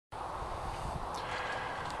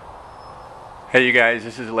Hey you guys,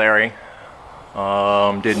 this is Larry.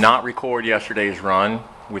 Did not record yesterday's run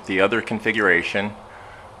with the other configuration.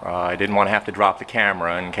 I didn't want to have to drop the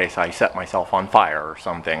camera in case I set myself on fire or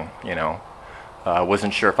something, you know. I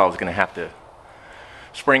wasn't sure if I was going to have to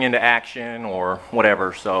spring into action or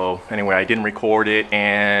whatever, so anyway, I didn't record it,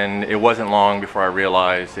 and it wasn't long before I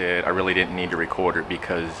realized that I really didn't need to record it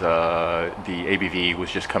because the ABV was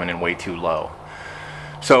just coming in way too low.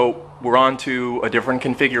 So we're on to a different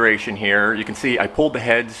configuration here. You can see I pulled the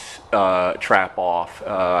heads trap off.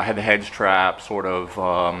 I had the heads trap sort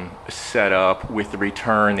of set up with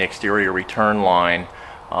the exterior return line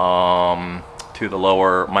to the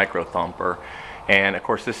lower micro thumper, and of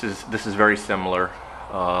course this is very similar,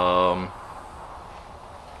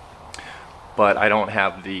 but I don't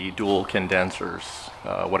have the dual condensers.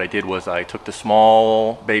 What I did was I took the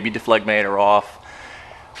small baby deflegmator off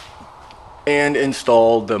and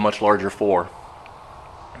installed the much larger 4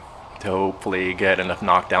 to hopefully get enough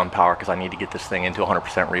knockdown power, because I need to get this thing into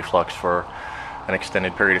 100% reflux for an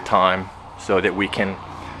extended period of time so that we can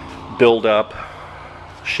build up,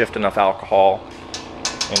 shift enough alcohol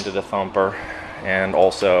into the thumper and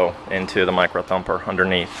also into the micro thumper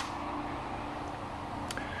underneath.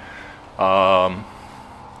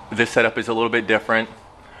 This setup is a little bit different.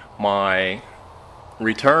 My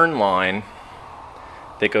return line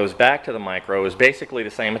that goes back to the micro is basically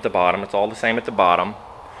the same at the bottom. It's all the same at the bottom,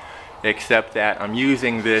 except that I'm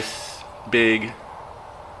using this big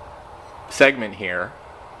segment here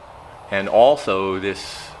and also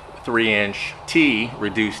this 3-inch T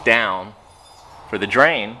reduced down for the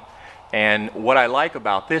drain. And what I like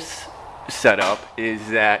about this setup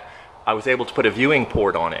is that I was able to put a viewing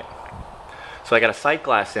port on it. So I got a sight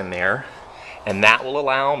glass in there, and that will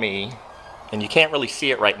allow me, and you can't really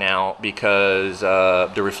see it right now because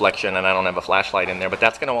the reflection, and I don't have a flashlight in there, but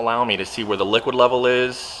that's going to allow me to see where the liquid level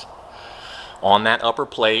is on that upper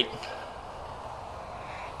plate,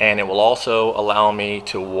 and it will also allow me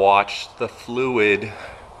to watch the fluid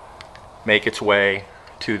make its way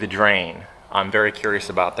to the drain. I'm very curious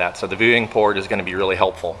about that, so the viewing port is going to be really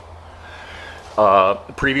helpful.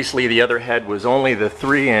 Previously the other head was only the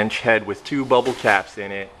 3-inch head with 2 bubble caps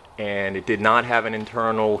in it, and it did not have an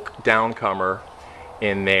internal downcomer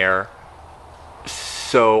in there,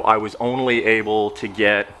 so I was only able to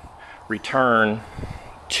get return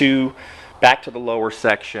back to the lower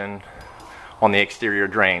section on the exterior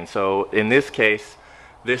drain. So in this case,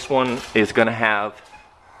 this one is going to have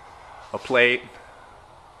a plate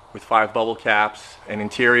with 5 bubble caps, an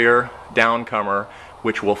interior downcomer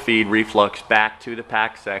which will feed reflux back to the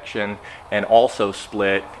pack section, and also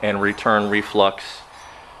split and return reflux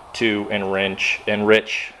to enrich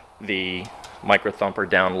the micro thumper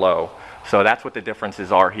down low. So that's what the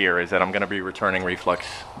differences are here, is that I'm going to be returning reflux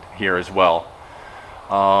here as well.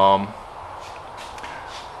 I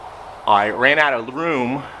ran out of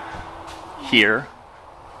room here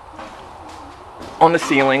on the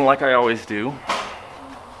ceiling like I always do.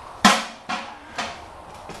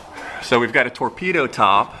 So we've got a torpedo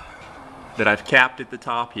top that I've capped at the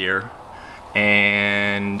top here,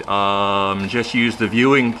 and just used the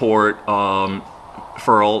viewing port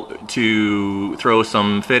to throw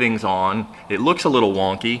some fittings on. It looks a little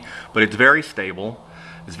wonky, but it's very stable,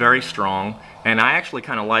 it's very strong, and I actually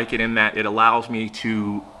kind of like it in that it allows me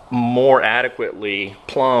to more adequately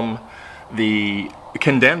plumb the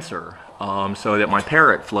condenser so that my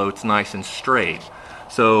parrot floats nice and straight.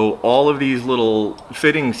 So all of these little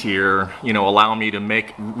fittings here, you know, allow me to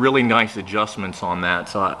make really nice adjustments on that.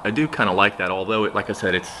 So I do kind of like that, although like I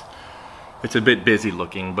said, it's a bit busy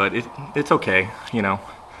looking, but it's okay, you know.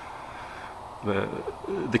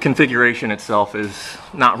 The configuration itself is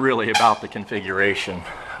not really about the configuration.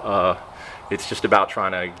 It's just about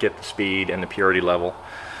trying to get the speed and the purity level.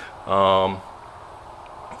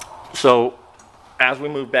 So as we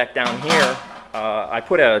move back down here, I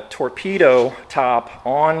put a torpedo top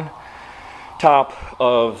on top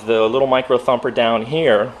of the little micro thumper down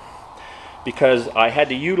here because I had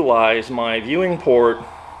to utilize my viewing port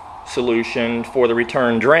solution for the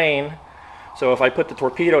return drain. So if I put the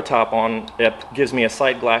torpedo top on, it gives me a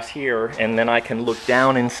sight glass here, and then I can look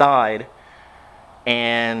down inside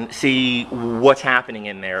and see what's happening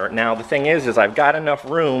in there. Now the thing is I've got enough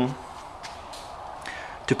room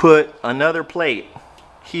to put another plate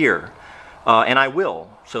here. And I will.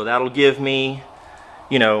 So that'll give me,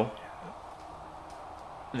 you know,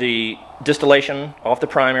 the distillation off the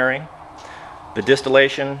primary, the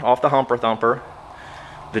distillation off the humper thumper,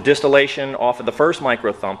 the distillation off of the first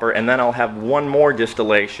micro thumper, and then I'll have one more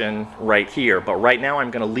distillation right here. But right now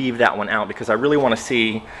I'm going to leave that one out because I really want to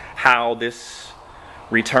see how this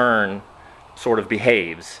return sort of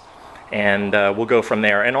behaves. and we'll go from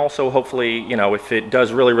there. And also, hopefully, you know, if it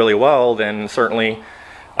does really, really well, then certainly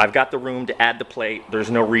I've got the room to add the plate. There's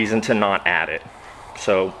no reason to not add it.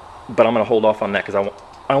 So, but I'm going to hold off on that because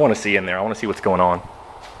I want to see in there. I want to see what's going on.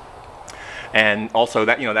 And also,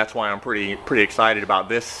 that, you know, that's why I'm pretty excited about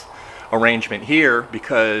this arrangement here,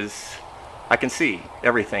 because I can see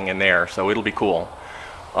everything in there, so it'll be cool.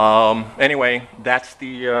 Anyway, that's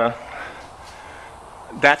the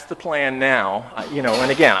plan now. You know,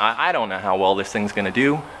 and again, I don't know how well this thing's gonna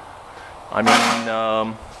do. I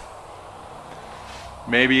mean,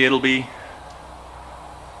 maybe it'll be,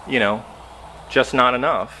 you know, just not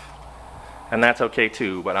enough, and that's okay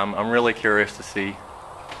too. But I'm really curious to see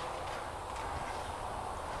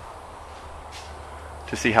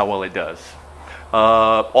how well it does.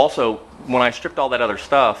 Also, when I stripped all that other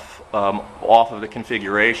stuff off of the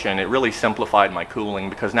configuration, it really simplified my cooling,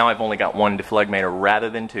 because now I've only got one deflegmator rather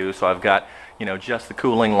than two. So I've got, you know, just the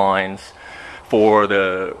cooling lines for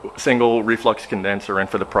the single reflux condenser and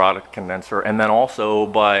for the product condenser. And then also,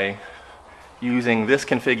 by using this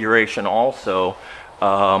configuration also,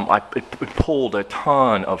 it pulled a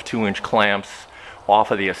ton of 2-inch clamps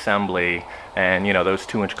off of the assembly. And you know, those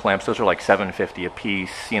 2-inch clamps, those are like $750 a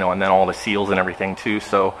piece, you know, and then all the seals and everything too.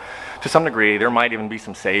 So to some degree, there might even be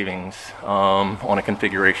some savings on a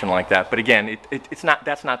configuration like that. But again, it's not,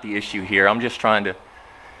 that's not the issue here. I'm just trying to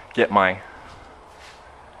get my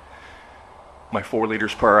 4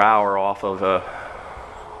 liters per hour off of a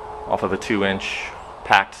 2-inch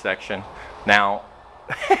packed section. Now,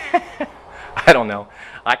 I don't know.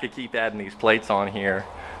 I could keep adding these plates on here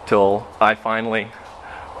till I finally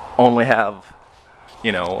only have,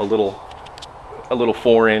 you know, a little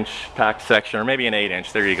 4-inch packed section, or maybe an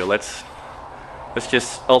 8-inch. There you go. Let's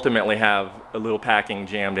just ultimately have a little packing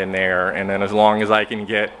jammed in there, and then as long as I can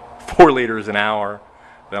get 4 liters an hour,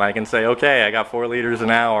 then I can say, okay, I got 4 liters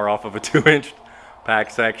an hour off of a 2-inch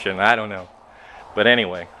packed section. I don't know, but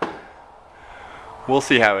anyway, we'll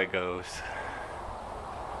see how it goes.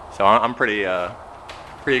 So I'm pretty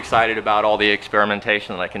excited about all the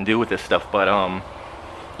experimentation that I can do with this stuff. But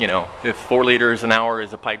you know, if 4 liters an hour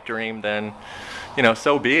is a pipe dream, then, you know,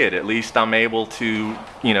 so be it. At least I'm able to,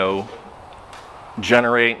 you know,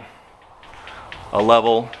 generate a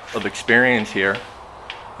level of experience here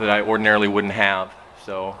that I ordinarily wouldn't have.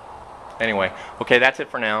 So anyway, okay, that's it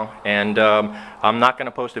for now. And I'm not going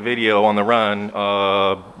to post a video on the run,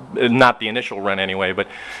 not the initial run anyway, but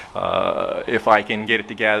if I can get it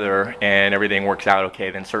together and everything works out okay,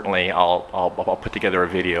 then certainly I'll put together a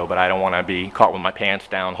video. But I don't want to be caught with my pants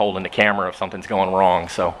down holding the camera if something's going wrong.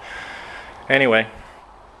 So anyway,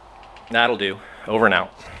 that'll do. Over and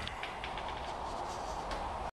out.